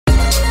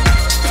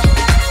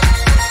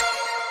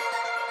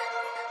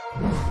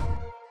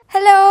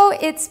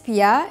it's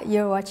Pia.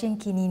 You're watching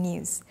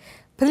KiniNews.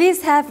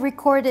 Police have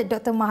recorded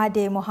Dr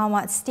Mahathir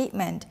Mohamad's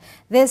statement.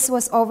 This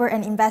was over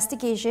an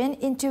investigation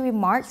into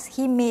remarks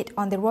he made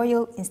on the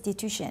royal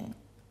institution.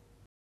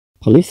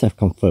 Police have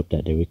confirmed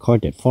that they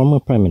recorded former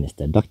Prime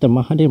Minister Dr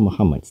Mahathir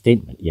Mohamad's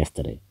statement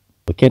yesterday.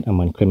 Bukit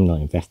Aman Criminal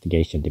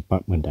Investigation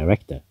Department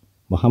Director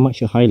Muhammad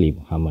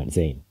Muhammad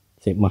Zain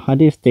said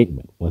Mahathir's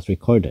statement was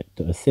recorded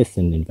to assist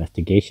in the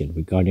investigation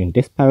regarding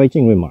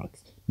disparaging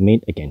remarks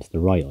made against the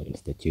royal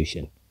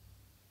institution.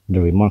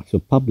 The remarks were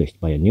published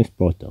by a news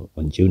portal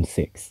on June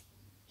 6.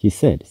 He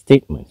said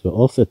statements were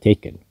also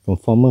taken from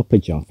former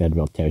Pejuang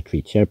Federal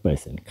Territory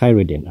chairperson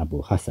Khairuddin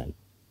Abu Hassan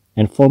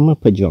and former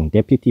Pejuang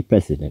Deputy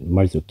President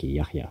Marzuki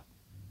Yahya.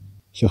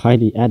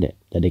 Shuhaili added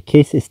that the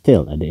case is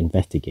still at the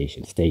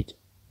investigation stage.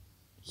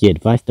 He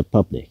advised the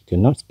public to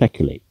not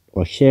speculate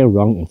or share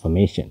wrong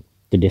information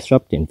to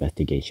disrupt the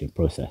investigation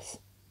process.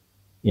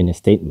 In a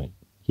statement,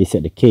 he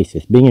said the case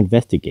is being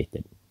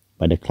investigated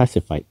by the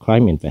Classified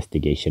Crime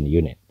Investigation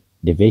Unit,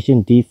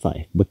 Division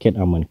D5 Bukit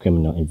Aman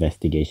Criminal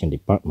Investigation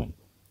Department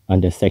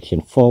under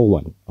Section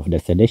 4.1 of the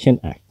Sedition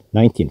Act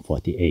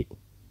 1948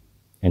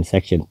 and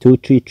Section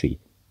 233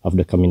 of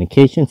the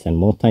Communications and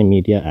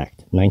Multimedia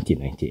Act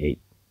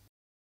 1998.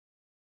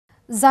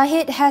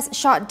 Zahid has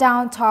shut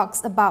down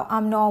talks about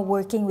Umno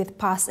working with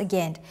PAS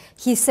again.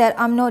 He said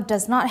Umno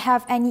does not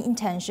have any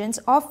intentions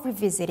of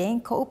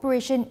revisiting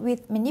cooperation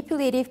with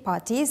manipulative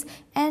parties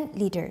and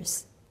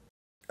leaders.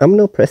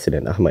 Umno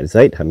President Ahmad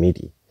Zahid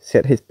Hamidi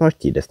said his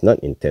party does not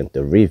intend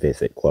to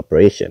revisit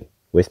cooperation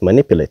with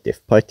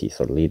manipulative parties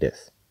or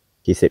leaders.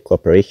 He said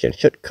cooperation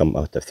should come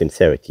out of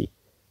sincerity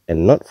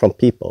and not from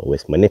people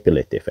with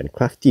manipulative and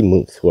crafty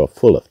moves who are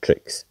full of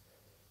tricks.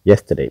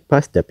 Yesterday,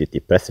 past Deputy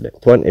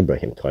President Tuan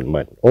Ibrahim Tuan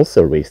Man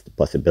also raised the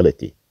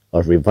possibility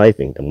of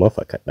reviving the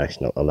Muafakat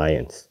National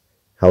Alliance.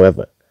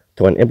 However,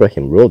 Tuan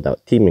Ibrahim ruled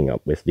out teaming up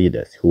with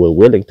leaders who were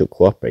willing to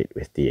cooperate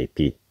with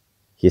DAP.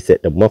 He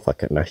said the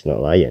Muafakat National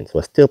Alliance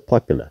was still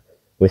popular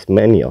with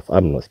many of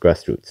UMNO's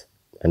grassroots,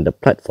 and the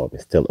platform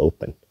is still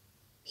open.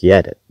 He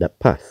added that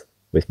PAS,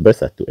 with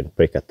Bersatu and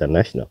Perikatan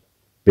Nasional,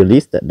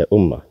 believes that the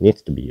Ummah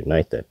needs to be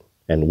united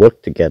and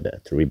work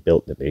together to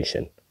rebuild the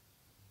nation.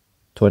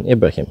 Tuan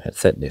Ibrahim had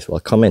said this while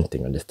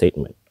commenting on the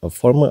statement of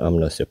former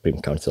UMNO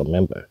Supreme Council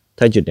member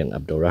Tajuddin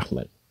Abdul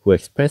Rahman, who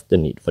expressed the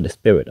need for the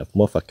spirit of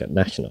Muafakat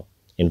Nasional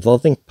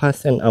involving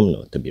PAS and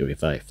UMNO to be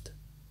revived.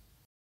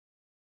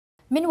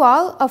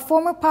 Meanwhile, a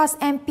former PAS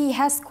MP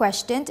has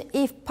questioned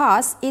if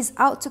PAS is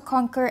out to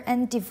conquer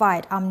and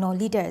divide UMNO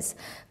leaders.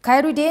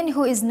 Khairuddin,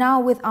 who is now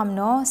with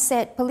UMNO,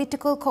 said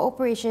political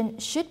cooperation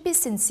should be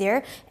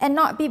sincere and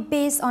not be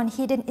based on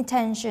hidden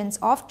intentions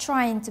of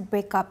trying to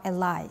break up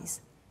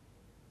allies.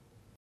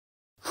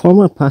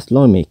 Former PAS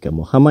lawmaker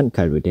Muhammad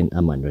Khairuddin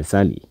Aman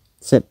Razali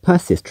said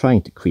PAS is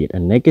trying to create a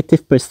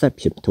negative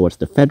perception towards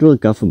the federal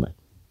government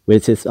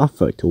with its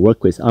offer to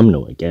work with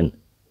UMNO again.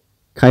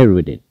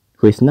 Khairuddin,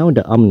 who is now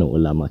the UMNO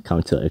Ulama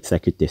Council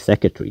Executive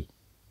Secretary,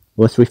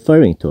 was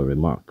referring to a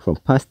remark from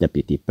past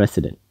Deputy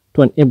President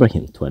Tuan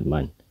Ibrahim Tuan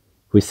Man,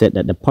 who said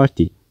that the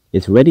party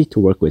is ready to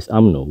work with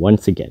UMNO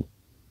once again,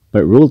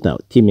 but ruled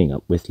out teaming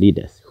up with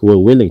leaders who were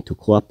willing to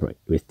cooperate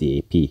with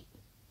DAP.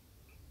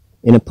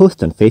 In a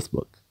post on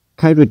Facebook,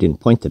 Khairuddin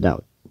pointed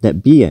out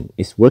that BN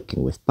is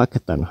working with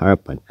Pakatan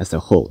Harapan as a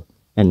whole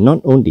and not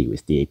only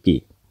with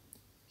DAP.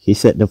 He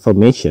said the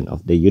formation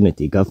of the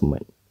unity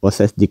government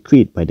was as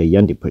decreed by the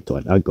Yang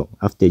di-Pertuan Agong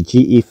after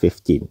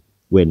GE15,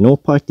 where no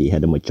party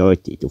had a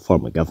majority to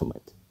form a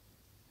government.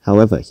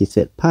 However, he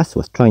said PAS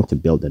was trying to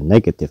build a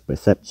negative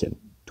perception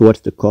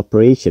towards the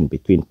cooperation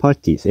between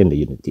parties in the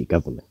unity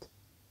government.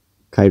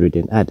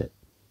 Khairuddin added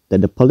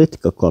that the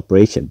political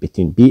cooperation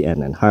between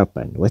BN and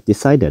Harapan was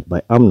decided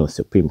by UMNO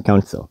Supreme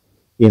Council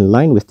in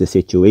line with the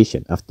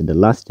situation after the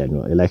last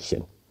general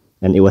election,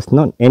 and it was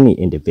not any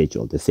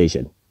individual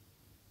decision.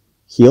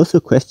 He also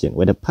questioned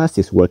whether PAS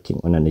is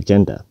working on an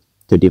agenda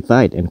to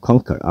divide and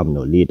conquer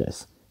UMNO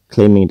leaders,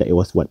 claiming that it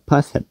was what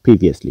PAS had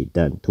previously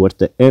done towards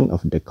the end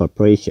of the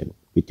cooperation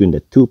between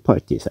the two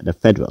parties at the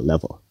federal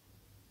level.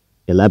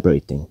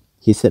 Elaborating,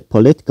 he said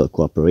political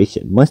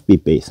cooperation must be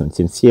based on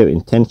sincere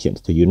intentions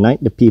to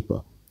unite the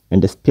people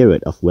and the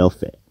spirit of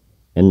welfare,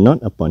 and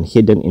not upon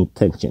hidden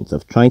intentions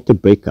of trying to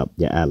break up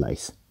their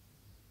allies.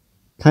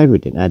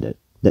 Khairuddin added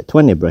that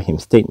Tuan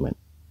Ibrahim's statement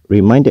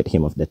reminded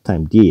him of the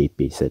time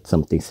DAP said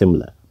something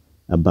similar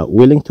about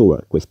willing to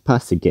work with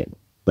PAS again,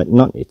 but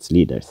not its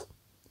leaders.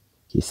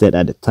 He said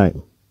at the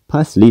time,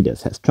 PAS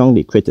leaders had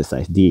strongly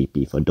criticized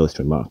DAP for those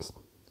remarks,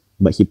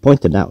 but he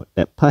pointed out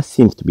that PAS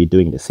seems to be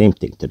doing the same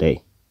thing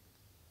today.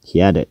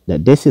 He added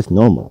that this is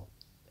normal,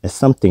 as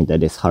something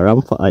that is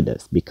haram for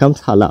others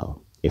becomes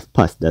halal if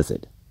PAS does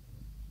it.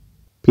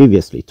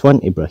 Previously,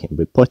 Tuan Ibrahim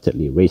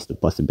reportedly raised the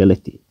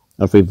possibility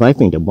of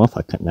reviving the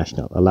Muafakat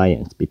National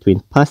Alliance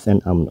between PAS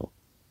and UMNO,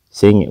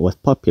 saying it was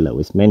popular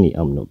with many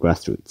UMNO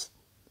grassroots.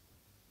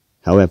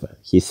 However,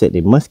 he said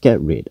they must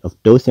get rid of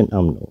those in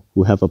UMNO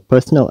who have a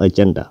personal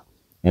agenda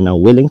and are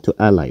willing to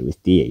ally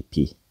with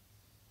DAP.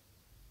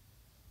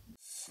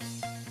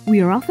 We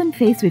are often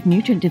faced with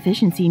nutrient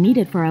deficiency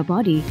needed for our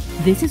body.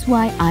 This is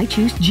why I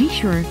choose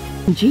G-Sure.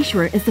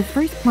 G-Sure is the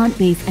first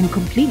plant-based and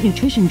complete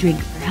nutrition drink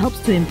that helps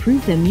to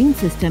improve the immune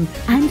system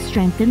and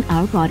strengthen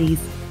our bodies.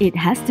 It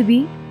has to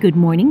be Good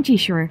Morning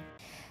G-Sure.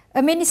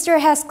 A minister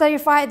has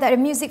clarified that a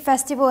music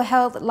festival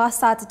held last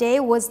Saturday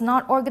was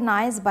not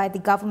organized by the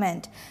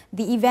government.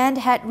 The event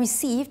had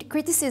received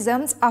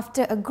criticisms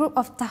after a group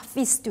of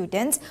Tahfiz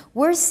students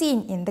were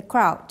seen in the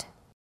crowd.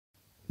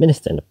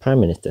 Minister in the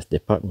Prime Minister's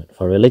Department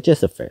for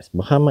Religious Affairs,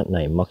 Muhammad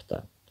Naim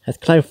Mokhtar, has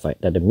clarified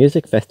that the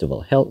music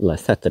festival held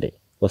last Saturday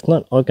was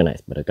not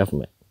organized by the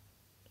government.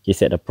 He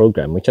said a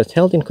program which was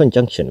held in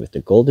conjunction with the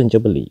Golden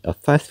Jubilee of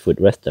fast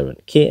food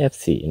restaurant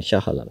KFC in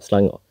Shah Alam,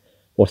 Selangor,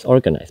 was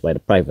organized by the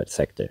private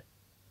sector.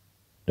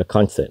 The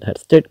concert had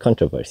stirred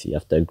controversy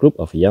after a group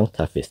of young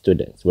Tahfiz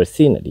students were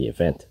seen at the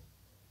event.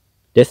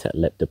 This had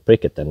led to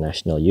Perikatan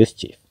National Youth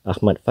Chief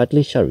Ahmad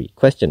Fadli Shari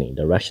questioning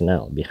the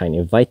rationale behind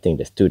inviting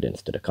the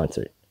students to the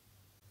concert.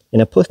 In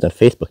a post on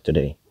Facebook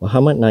today,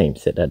 Muhammad Naim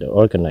said that the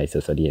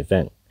organizers of the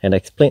event had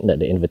explained that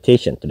the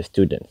invitation to the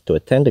students to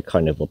attend the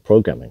carnival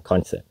program and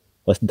concert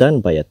was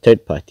done by a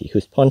third party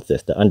who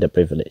sponsors the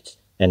underprivileged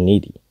and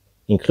needy,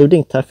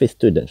 including Tahfiz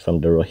students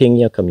from the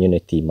Rohingya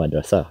community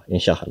madrasah in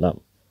Shah Alam.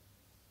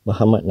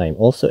 Muhammad Naim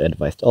also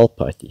advised all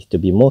parties to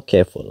be more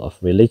careful of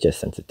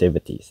religious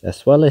sensitivities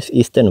as well as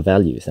Eastern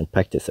values and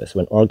practices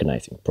when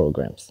organizing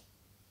programs.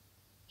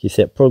 He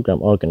said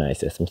program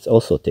organizers must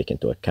also take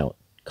into account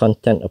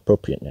content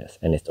appropriateness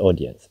and its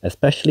audience,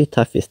 especially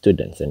Tahfiz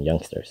students and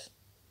youngsters.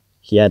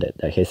 He added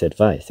that his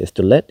advice is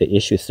to let the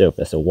issue serve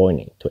as a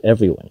warning to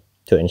everyone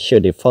to ensure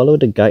they follow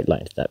the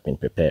guidelines that have been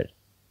prepared.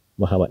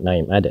 Muhammad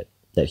Naim added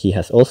that he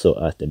has also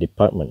asked the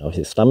Department of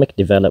Islamic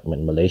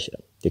Development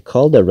Malaysia to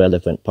call the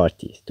relevant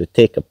parties to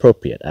take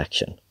appropriate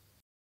action.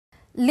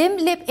 Lim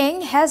Lip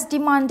Eng has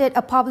demanded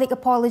a public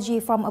apology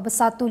from a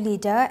Bersatu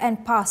leader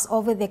and PAS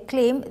over their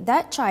claim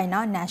that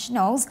China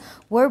nationals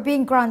were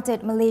being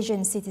granted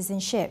Malaysian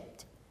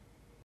citizenship.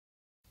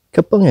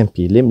 Kepong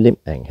MP Lim Lip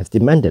Eng has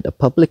demanded a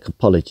public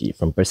apology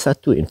from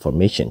Bersatu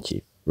Information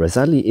Chief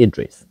Razali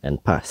Idris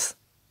and PAS.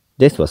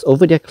 This was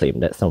over their claim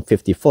that some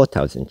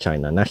 54,000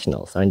 China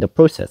nationals are in the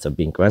process of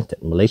being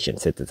granted Malaysian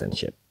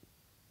citizenship.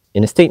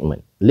 In a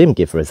statement, Lim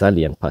gave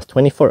Razali and PAS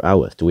 24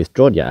 hours to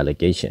withdraw their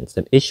allegations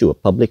and issue a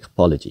public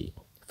apology,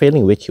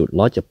 failing which he would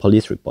lodge a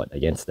police report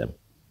against them.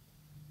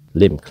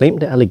 Lim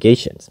claimed the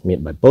allegations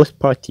made by both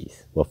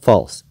parties were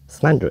false,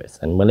 slanderous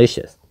and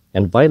malicious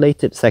and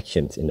violated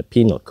sections in the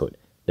Penal Code,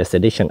 the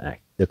Sedition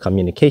Act, the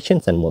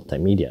Communications and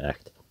Multimedia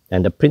Act,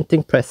 and the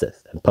Printing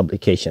Presses and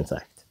Publications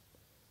Act.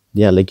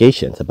 The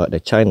allegations about the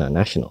China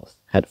nationals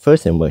had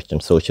first emerged on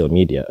social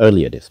media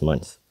earlier this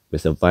month,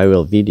 with a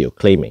viral video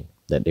claiming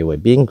that they were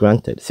being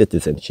granted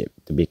citizenship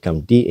to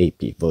become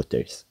DAP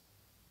voters.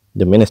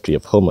 The Ministry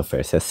of Home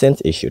Affairs has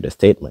since issued a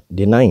statement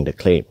denying the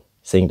claim,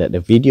 saying that the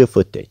video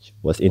footage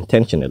was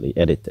intentionally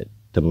edited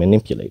to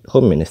manipulate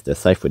Home Minister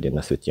Saifuddin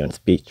Nasution's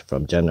speech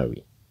from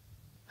January.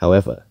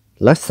 However,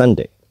 last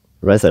Sunday,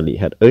 Razali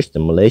had urged the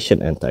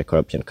Malaysian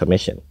Anti-Corruption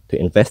Commission to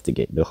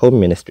investigate the Home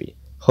Ministry,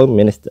 Home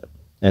Minister,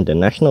 and the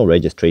National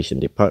Registration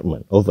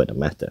Department over the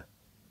matter.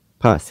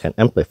 PAS had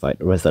amplified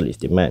Razali's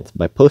demands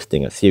by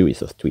posting a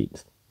series of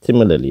tweets,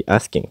 similarly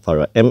asking for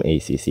a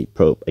MACC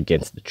probe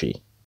against the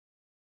tree.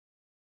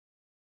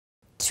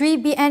 3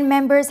 BN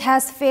members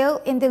has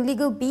failed in the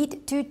legal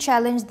bid to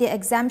challenge the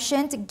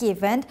exemption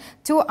given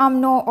to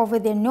Umno over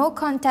their no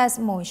contest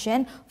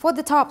motion for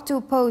the top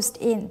 2 posts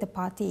in the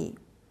party.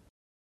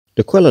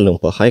 The Kuala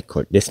Lumpur High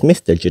Court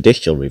dismissed the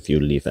judicial review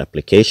leave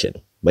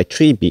application by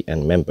 3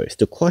 BN members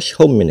to quash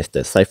Home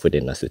Minister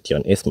Saifuddin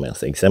Nasution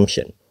Ismail's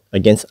exemption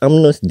against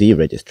UMNO's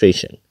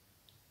deregistration.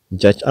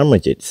 Judge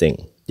Amarjit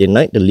Singh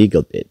denied the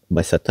legal bid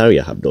by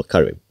Sataria Abdul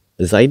Karim,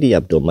 Zaidi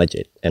Abdul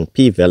Majid and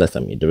P.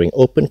 Velasamy during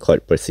open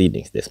court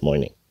proceedings this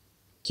morning.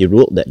 He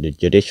ruled that the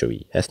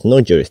judiciary has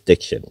no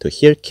jurisdiction to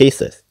hear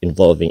cases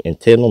involving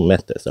internal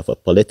matters of a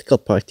political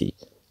party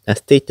as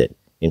stated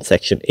in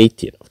Section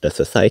 18 of the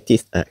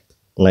Societies Act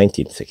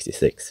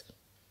 1966.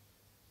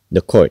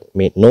 The court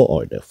made no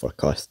order for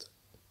cost.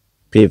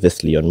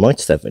 Previously on March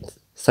 7th,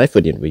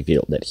 Saifuddin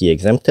revealed that he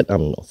exempted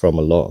UMNO from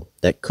a law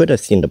that could have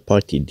seen the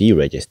party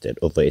deregistered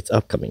over its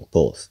upcoming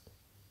polls.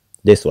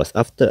 This was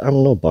after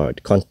UMNO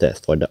barred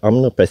contest for the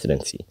UMNO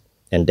presidency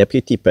and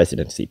deputy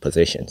presidency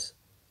positions.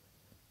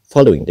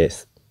 Following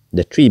this,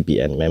 the 3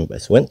 BN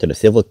members went to the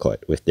civil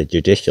court with the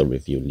judicial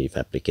review leave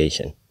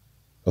application.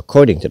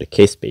 According to the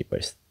case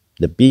papers,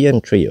 the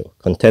BN trio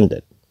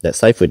contended that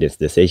Saifuddin's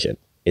decision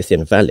is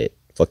invalid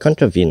for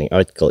contravening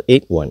Article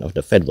 8(1) of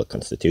the Federal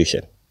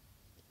Constitution.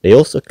 They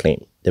also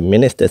claimed the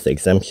minister's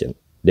exemption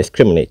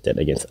discriminated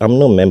against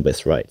UMNO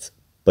members' rights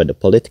per the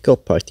political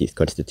party's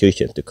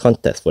constitution to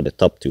contest for the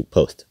top 2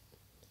 posts.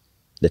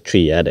 The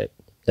three added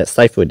that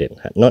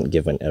Saifuddin had not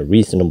given a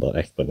reasonable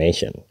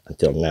explanation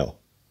until now.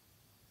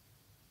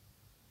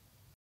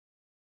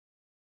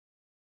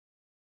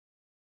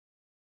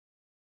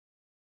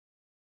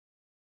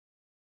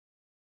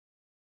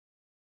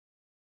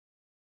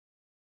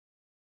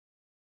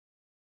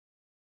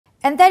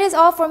 And that is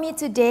all for me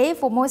today.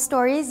 For more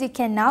stories, you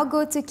can now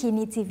go to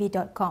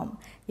Kinitv.com.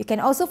 You can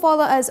also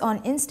follow us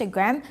on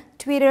Instagram,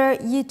 Twitter,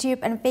 YouTube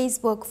and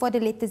Facebook for the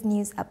latest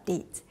news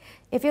updates.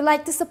 If you'd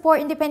like to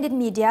support independent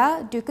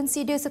media, do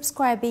consider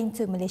subscribing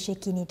to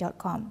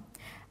MalaysiaKini.com.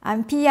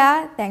 I'm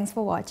Pia. Thanks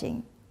for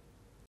watching.